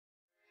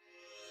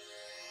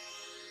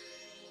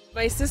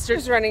My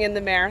sister's running in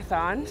the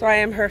marathon, so I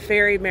am her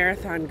fairy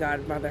marathon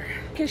godmother.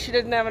 Because she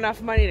didn't have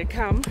enough money to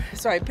come,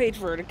 so I paid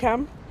for her to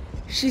come.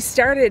 She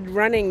started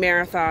running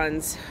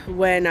marathons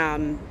when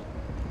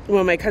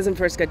my cousin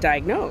first got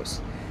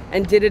diagnosed,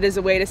 and did it as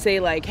a way to say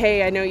like,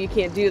 hey, I know you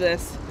can't do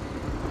this,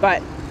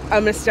 but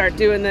I'm gonna start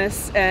doing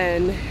this.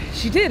 And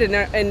she did,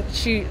 and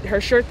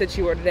her shirt that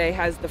she wore today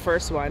has the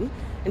first one,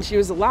 and she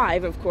was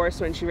alive, of course,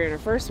 when she ran her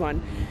first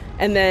one.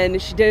 And then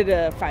she did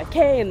a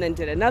 5K and then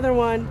did another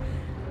one.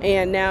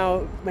 And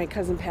now my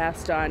cousin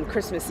passed on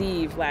Christmas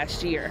Eve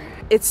last year.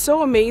 It's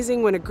so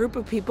amazing when a group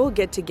of people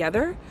get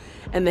together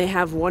and they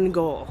have one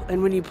goal.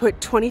 And when you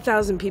put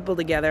 20,000 people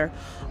together,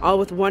 all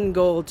with one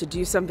goal to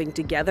do something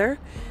together,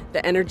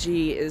 the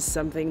energy is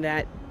something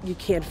that you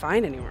can't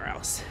find anywhere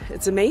else.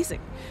 It's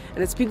amazing.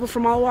 And it's people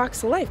from all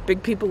walks of life.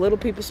 Big people, little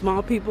people,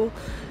 small people.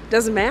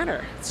 Doesn't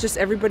matter. It's just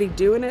everybody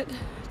doing it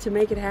to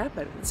make it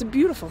happen. It's a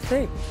beautiful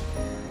thing.